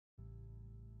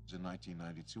In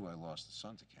 1992, I lost a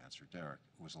son to cancer, Derek,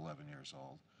 who was 11 years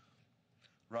old.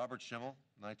 Robert Schimmel,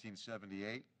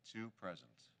 1978 to present.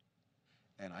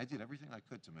 And I did everything I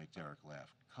could to make Derek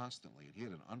laugh, constantly. And he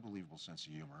had an unbelievable sense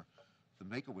of humor. The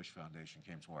Make-A-Wish Foundation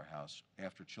came to our house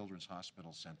after Children's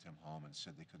Hospital sent him home and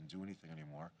said they couldn't do anything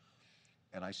anymore.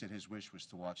 And I said his wish was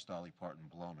to watch Dolly Parton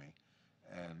blow me.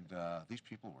 And these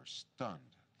people were stunned.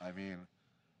 I mean,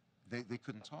 they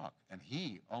couldn't talk. And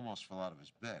he almost fell out of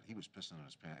his bed. He was pissing in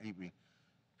his pants.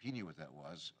 He knew what that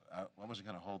was. I wasn't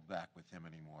going to hold back with him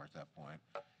anymore at that point.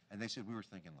 And they said, we were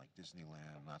thinking like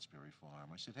Disneyland, Knott's Berry Farm.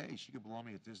 I said, hey, she could blow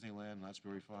me at Disneyland, Knott's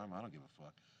Berry Farm. I don't give a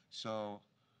fuck. So,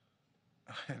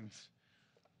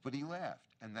 but he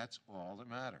laughed. And that's all that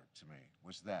mattered to me,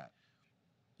 was that.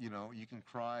 You know, you can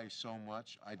cry so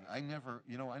much. I never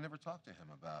talked to him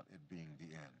about it being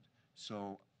the end.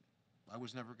 So I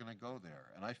was never going to go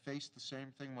there. And I faced the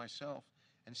same thing myself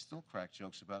and still cracked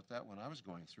jokes about that when I was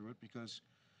going through it because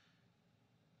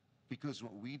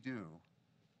what we do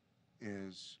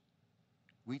is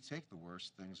we take the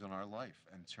worst things in our life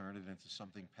and turn it into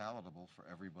something palatable for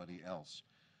everybody else,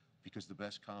 because the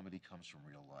best comedy comes from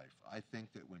real life. I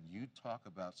think that when you talk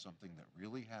about something that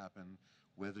really happened,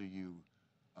 whether you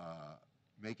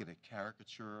make it a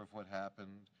caricature of what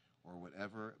happened or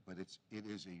whatever, but it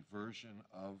is a version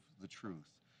of the truth,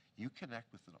 you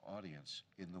connect with an audience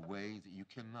in the way that you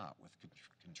cannot with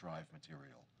contrived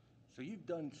material. So you've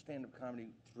done stand-up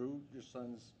comedy through your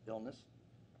son's illness,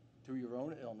 through your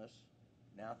own illness,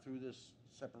 now through this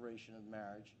separation of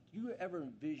marriage. Do you ever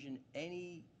envision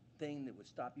anything that would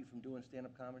stop you from doing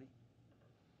stand-up comedy?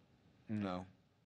 No.